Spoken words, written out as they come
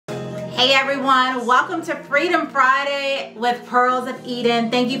Hey everyone, welcome to Freedom Friday with Pearls of Eden.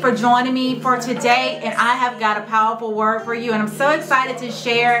 Thank you for joining me for today, and I have got a powerful word for you, and I'm so excited to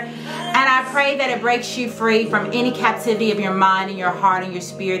share, and I pray that it breaks you free from any captivity of your mind and your heart and your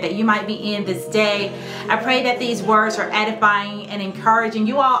spirit that you might be in this day. I pray that these words are edifying and encouraging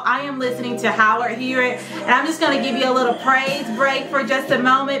you all. I am listening to Howard Hewitt, and I'm just going to give you a little praise break for just a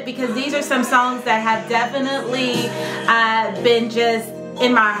moment, because these are some songs that have definitely been just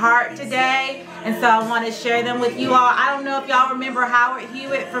in my heart today, and so I want to share them with you all. I don't know if y'all remember Howard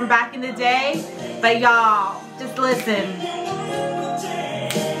Hewitt from back in the day, but y'all just listen.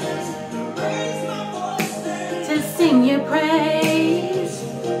 To sing your praise,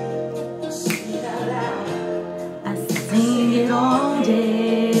 I sing it all day.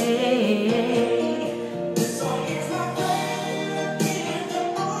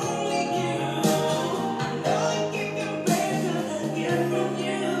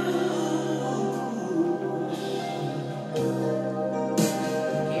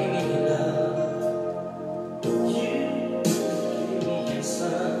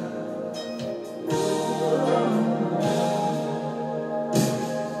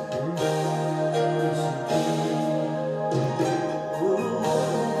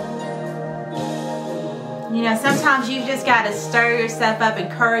 You know, sometimes you've just got to stir yourself up,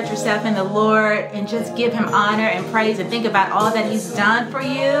 encourage yourself in the Lord, and just give Him honor and praise and think about all that He's done for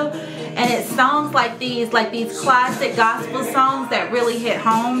you. And it's songs like these classic gospel songs that really hit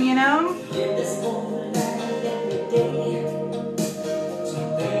home, you know?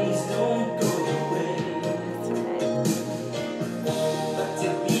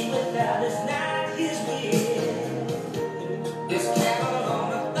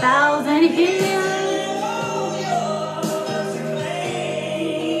 Thousand years.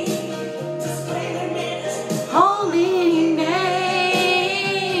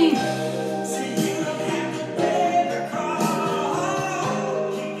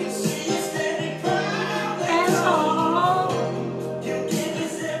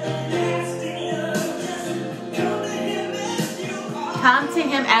 Come to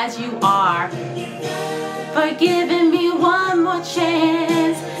Him as you are, for giving me one more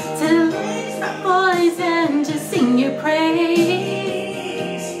chance to raise my voice and to sing your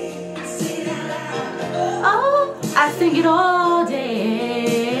praise. Oh, I sing it all day.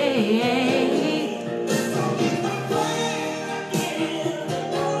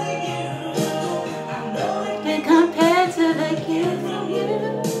 Can compare to the gift of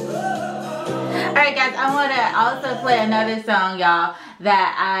you. Alright guys, I want to also play another song, y'all,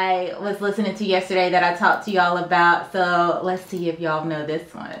 that I was listening to yesterday that I talked to y'all about. So let's see if y'all know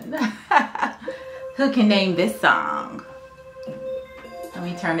this one. Who can name this song? Let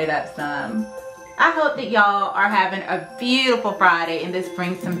me turn it up some. I hope that y'all are having a beautiful Friday and this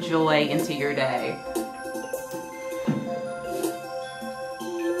brings some joy into your day.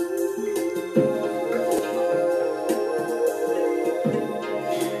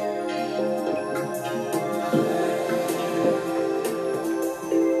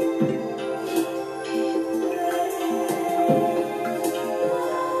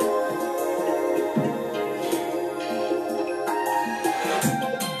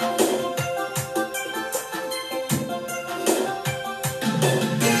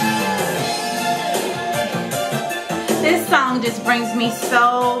 This song just brings me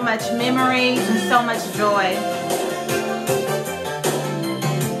so much memories and so much joy.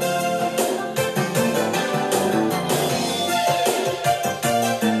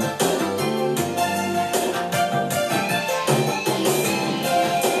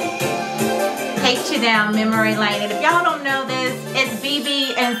 Takes you down memory lane. And if y'all don't know this, it's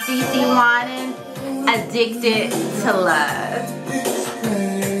BB and CeCe Winans, Addicted to Love.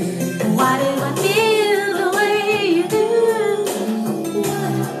 Why do I feel the way you do?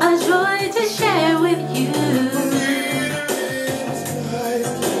 A joy to share with you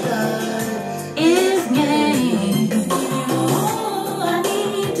is gain. All I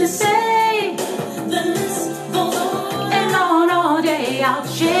need to say, the list goes on and on all day. I'll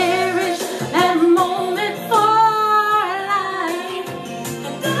cherish that moment for life.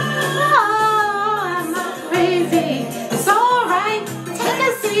 Oh, I'm not crazy. It's alright. Take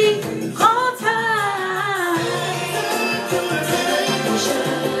a seat. Hold tight.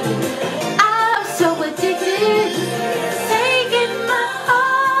 I'm so addicted. Taking my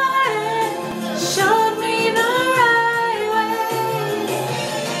heart and showed me the right way.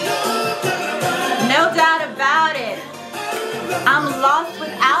 No doubt about it. I'm lost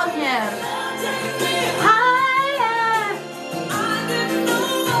without Him. Higher.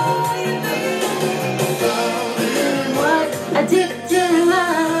 What addicted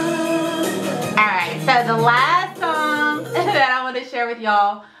love. with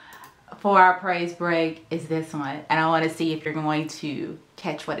y'all for our praise break is this one. And I want to see if you're going to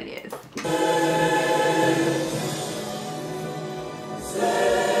catch what it is.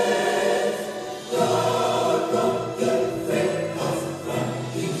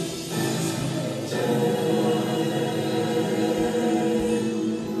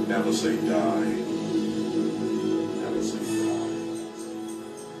 Never say die. Never say die.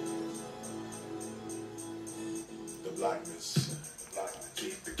 The blackness.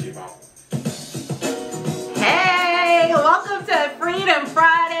 Keep on. Hey, welcome to Freedom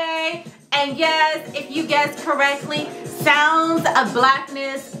Friday. And yes, if you guessed correctly, Sounds of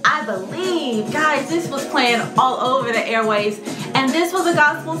Blackness, I believe. Guys, this was playing all over the airways. And this was a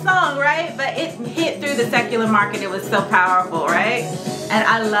gospel song, right? But it hit through the secular market. It was so powerful, right? And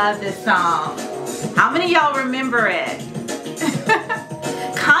I love this song. How many of y'all remember it?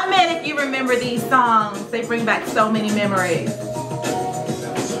 Comment if you remember these songs. They bring back so many memories.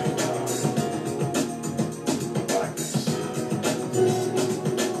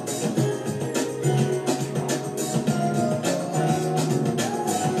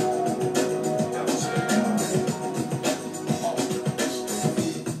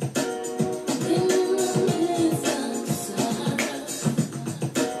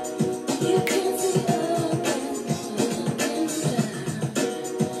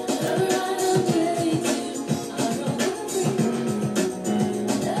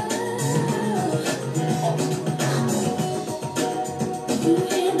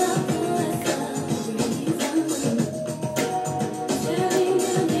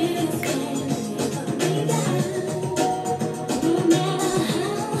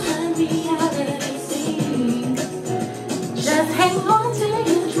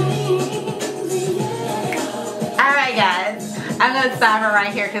 I'm going to stop it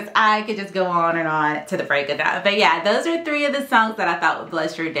right here because I could just go on and on to the break of dawn. But yeah, those are 3 of the songs that I thought would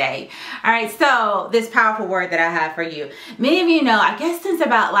bless your day. All right, so this powerful word that I have for you. Many of you know, I guess since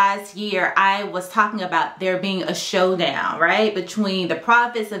about last year, I was talking about there being a showdown, right, between the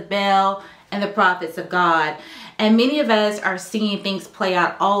prophets of Baal and the prophets of God. And many of us are seeing things play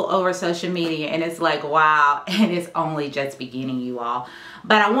out all over social media, and it's like, wow, and it's only just beginning, you all.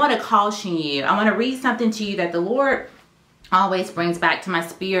 But I want to caution you. I want to read something to you that the Lord always brings back to my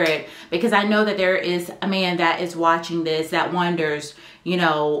spirit, because I know that there is a man that is watching this that wonders, you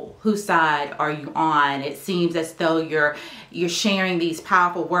know, whose side are you on? It seems as though you're sharing these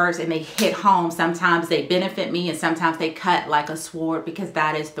powerful words and they hit home. Sometimes they benefit me and sometimes they cut like a sword, because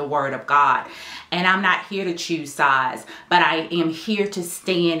that is the word of God. And I'm not here to choose sides, but I am here to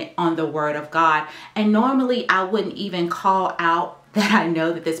stand on the word of God. And normally I wouldn't even call out that I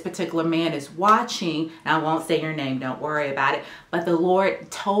know that this particular man is watching. And I won't say your name, don't worry about it. But the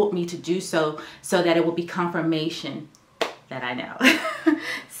Lord told me to do so that it will be confirmation that I know.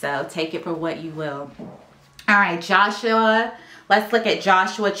 So take it for what you will. All right, Joshua. Let's look at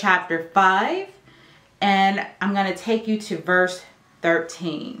Joshua chapter 5. And I'm going to take you to verse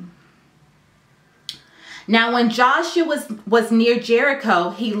 13. Now when Joshua was near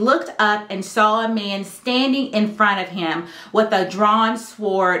Jericho, he looked up and saw a man standing in front of him with a drawn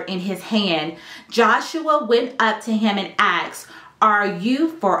sword in his hand. Joshua went up to him and asked, "Are you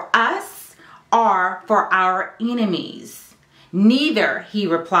for us or for our enemies?" "Neither," he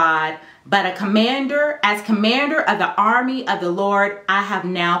replied, "but as commander of the army of the Lord, I have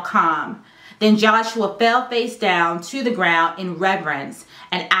now come." Then Joshua fell face down to the ground in reverence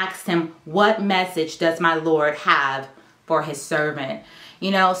and asked him, "What message does my Lord have for his servant?"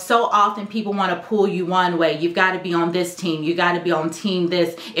 You know, so often people want to pull you one way. You've got to be on this team. You got to be on team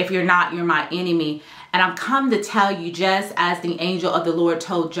this. If you're not, you're my enemy. And I'm come to tell you, just as the angel of the Lord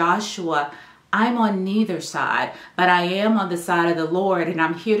told Joshua, I'm on neither side, but I am on the side of the Lord, and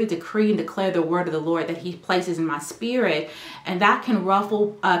I'm here to decree and declare the word of the Lord that he places in my spirit. And that can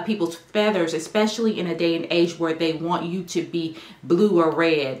ruffle people's feathers, especially in a day and age where they want you to be blue or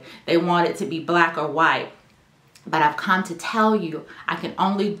red. They want it to be black or white. But I've come to tell you, I can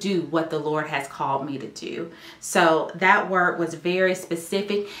only do what the Lord has called me to do. So that word was very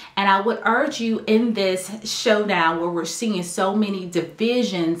specific. And I would urge you in this showdown where we're seeing so many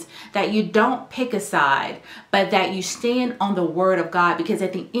divisions, that you don't pick a side, but that you stand on the word of God. Because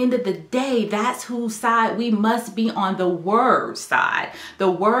at the end of the day, that's whose side we must be, on the word side. The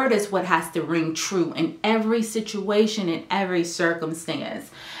word is what has to ring true in every situation, in every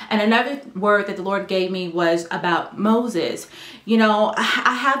circumstance. And another word that the Lord gave me was about Moses. You know,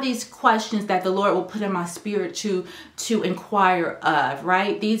 I have these questions that the Lord will put in my spirit to inquire of,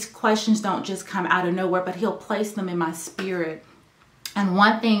 right? These questions don't just come out of nowhere, but he'll place them in my spirit. And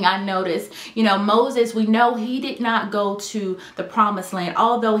one thing I noticed, Moses, we know he did not go to the promised land,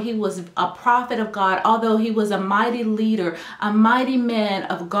 although he was a prophet of God, although he was a mighty leader, a mighty man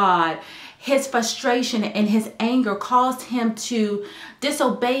of God. His frustration and his anger caused him to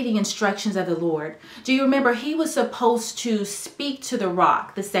disobey the instructions of the Lord. Do you remember he was supposed to speak to the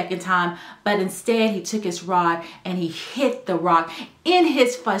rock the second time, but instead he took his rod and he hit the rock in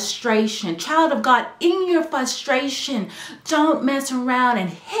his frustration. Child of God, in your frustration, don't mess around and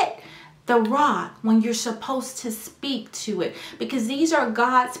hit the rock when you're supposed to speak to it, because these are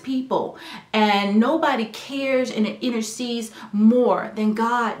God's people and nobody cares and intercedes more than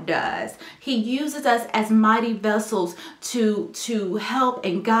God does. He uses us as mighty vessels to help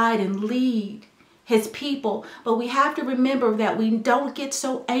and guide and lead his people, but we have to remember that we don't get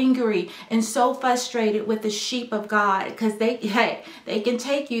so angry and so frustrated with the sheep of God, because they can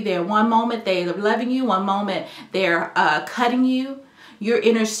take you there. One moment they're loving you, one moment they're cutting you. You're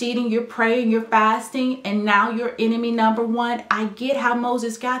interceding, you're praying, you're fasting, and now you're enemy number one. I get how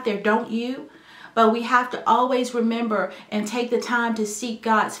Moses got there, don't you? But we have to always remember and take the time to seek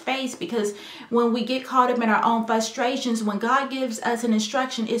God's face, because when we get caught up in our own frustrations, when God gives us an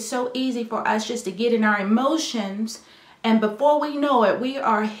instruction, it's so easy for us just to get in our emotions, and before we know it, we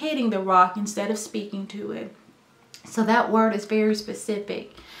are hitting the rock instead of speaking to it. So that word is very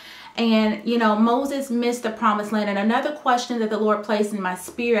specific. And, Moses missed the promised land. And another question that the Lord placed in my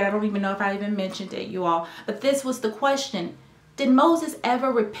spirit, I don't even know if I even mentioned it, you all, but this was the question: did Moses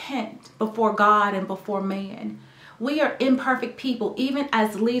ever repent before God and before man? We are imperfect people, even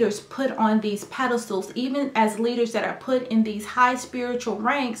as leaders put on these pedestals, even as leaders that are put in these high spiritual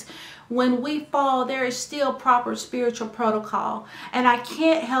ranks. When we fall, there is still proper spiritual protocol. And I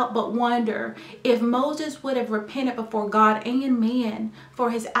can't help but wonder if Moses would have repented before God and man for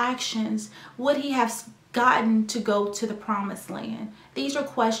his actions, would he have gotten to go to the promised land? These are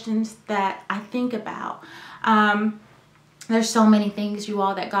questions that I think about. There's so many things, you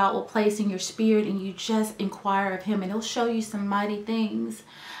all, that God will place in your spirit, and you just inquire of him and he'll show you some mighty things.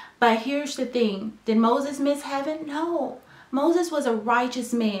 But here's the thing. Did Moses miss heaven? No. Moses was a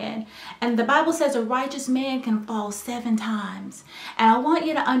righteous man, and the Bible says a righteous man can fall 7 times. And I want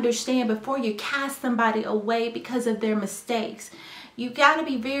you to understand, before you cast somebody away because of their mistakes, you got to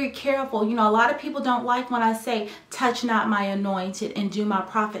be very careful. A lot of people don't like when I say, touch not my anointed and do my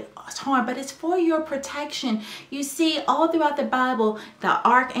prophet harm, but it's for your protection. You see, all throughout the Bible, the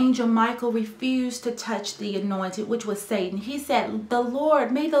archangel Michael refused to touch the anointed, which was Satan. He said,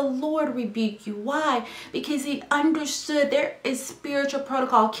 may the Lord rebuke you. Why? Because he understood there is spiritual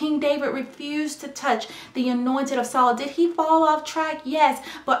protocol. King David refused to touch the anointed of Saul. Did he fall off track? Yes.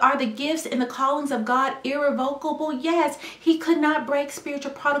 But are the gifts and the callings of God irrevocable? Yes. He could not break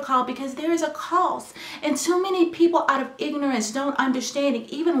spiritual protocol because there is a cost. And too many people, out of ignorance, don't understand it.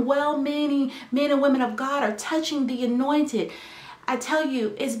 Even well-meaning men and women of God are touching the anointed. I tell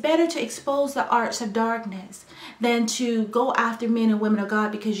you, it's better to expose the arts of darkness than to go after men and women of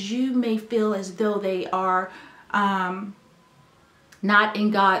God, because you may feel as though they are not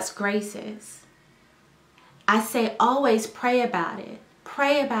in God's graces. I say always pray about it.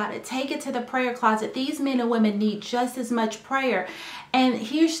 Pray about it. Take it to the prayer closet. These men and women need just as much prayer. And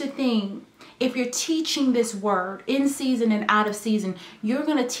here's the thing. If you're teaching this word in season and out of season, you're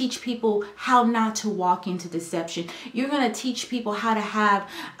going to teach people how not to walk into deception. You're going to teach people how to have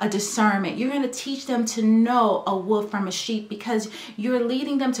a discernment. You're going to teach them to know a wolf from a sheep, because you're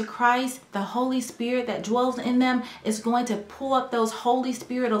leading them to Christ. The Holy Spirit that dwells in them is going to pull up those Holy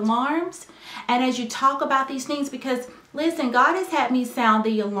Spirit alarms. And as you talk about these things, because listen, God has had me sound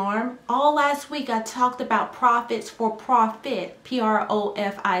the alarm. All last week, I talked about prophets for profit,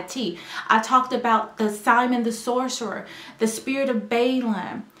 P-R-O-F-I-T. I talked about the Simon the sorcerer, the spirit of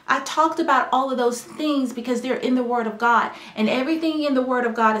Balaam. I talked about all of those things because they're in the Word of God. And everything in the Word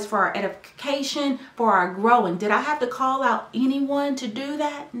of God is for our edification, for our growing. Did I have to call out anyone to do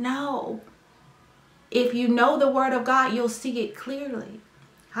that? No. If you know the Word of God, you'll see it clearly.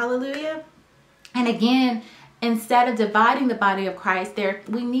 Hallelujah. And again, instead of dividing the body of Christ,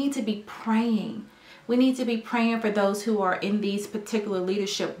 we need to be praying. We need to be praying for those who are in these particular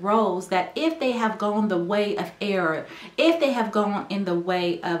leadership roles, that if they have gone the way of error, if they have gone in the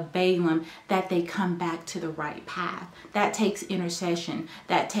way of Balaam, that they come back to the right path. That takes intercession.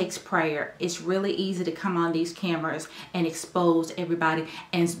 That takes prayer. It's really easy to come on these cameras and expose everybody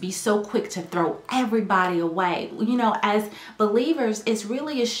and be so quick to throw everybody away. As believers, it's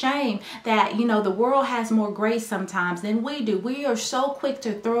really a shame that, the world has more grace sometimes than we do. We are so quick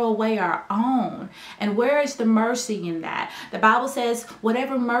to throw away our own. And where is the mercy in that? The Bible says,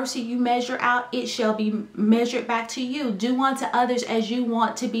 whatever mercy you measure out, it shall be measured back to you. Do unto others as you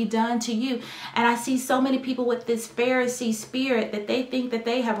want to be done to you. And I see so many people with this Pharisee spirit that they think that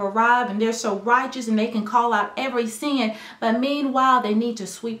they have arrived and they're so righteous and they can call out every sin. But meanwhile, they need to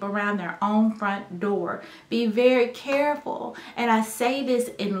sweep around their own front door. Be very careful. And I say this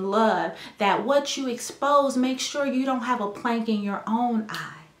in love, that what you expose, make sure you don't have a plank in your own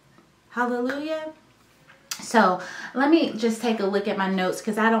eye. Hallelujah. So let me just take a look at my notes,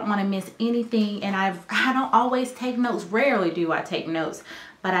 because I don't want to miss anything. And I don't always take notes. Rarely do I take notes,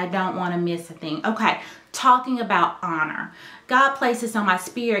 but I don't want to miss a thing. Okay, talking about honor. God placed this on my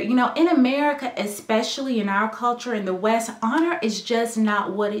spirit. You know, in America, especially in our culture in the West, honor is just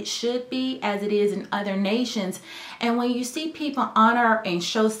not what it should be as it is in other nations. And when you see people honor and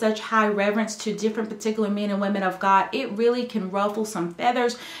show such high reverence to different particular men and women of God, it really can ruffle some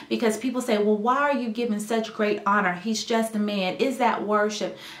feathers, because people say, well, why are you giving such great honor? He's just a man. Is that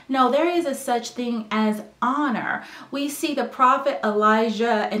worship? No, there is a such thing as honor. We see the prophet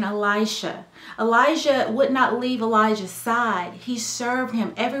Elijah and Elisha. Elijah would not leave Elijah's side. He served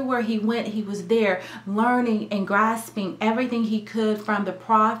him. Everywhere he went, he was there learning and grasping everything he could from the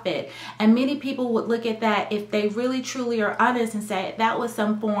prophet. And many people would look at that, if they really truly are honest, and say that was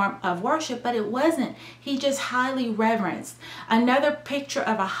some form of worship, but it wasn't. He just highly reverenced. Another picture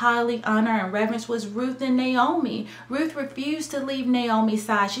of a highly honor and reverence was Ruth and Naomi. Ruth refused to leave Naomi's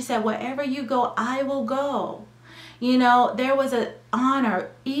side. She said, wherever you go, I will go. You know, there was an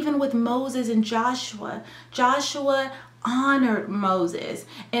honor even with Moses and Joshua. Joshua honored Moses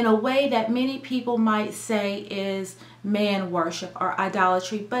in a way that many people might say is man worship or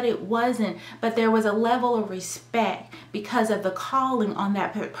idolatry, but it wasn't. But there was a level of respect because of the calling on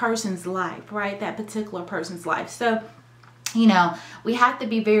that person's life, right? That particular person's life. So, you know, we have to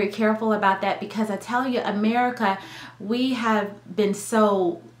be very careful about that, because I tell you, America, we have been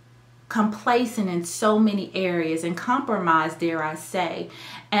so complacent in so many areas and compromised, dare I say.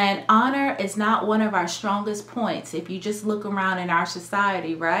 And honor is not one of our strongest points if you just look around in our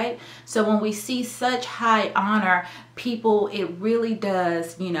society, right? So when we see such high honor, people, it really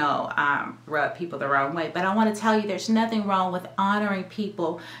does, you know, rub people the wrong way. But I want to tell you, there's nothing wrong with honoring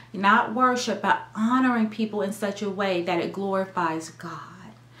people, not worship, but honoring people in such a way that it glorifies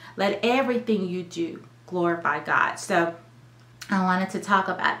God. Let everything you do glorify God. So I wanted to talk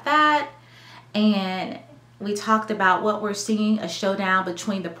about that. And we talked about what we're seeing, a showdown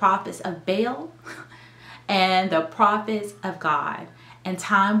between the prophets of Baal and the prophets of God. And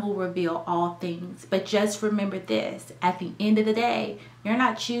time will reveal all things. But just remember this, at the end of the day, you're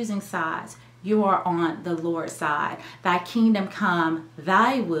not choosing sides. You are on the Lord's side. Thy kingdom come,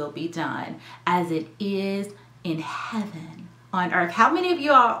 thy will be done, as it is in heaven on earth. How many of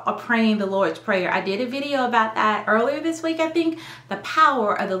you are praying the Lord's Prayer? I did a video about that earlier this week, I think, the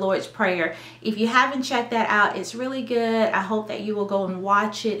power of the Lord's Prayer. If you haven't checked that out, it's really good. I hope that you will go and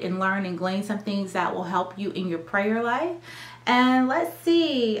watch it and learn and glean some things that will help you in your prayer life. And let's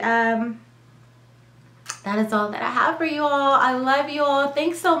see, that is all that I have for you all. I love you all.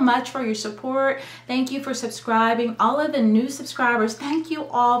 Thanks so much for your support. Thank you for subscribing. All of the new subscribers, thank you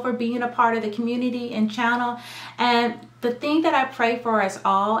all for being a part of the community and channel. And the thing that I pray for us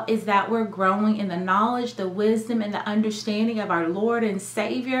all is that we're growing in the knowledge, the wisdom, and the understanding of our Lord and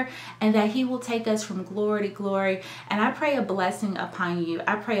Savior, and that He will take us from glory to glory. And I pray a blessing upon you.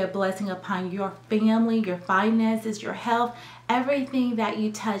 I pray a blessing upon your family, your finances, your health, everything that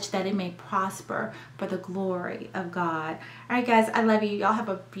you touch, that it may prosper for the glory of God. All right, guys, I love you. Y'all have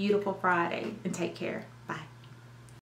a beautiful Friday, and take care.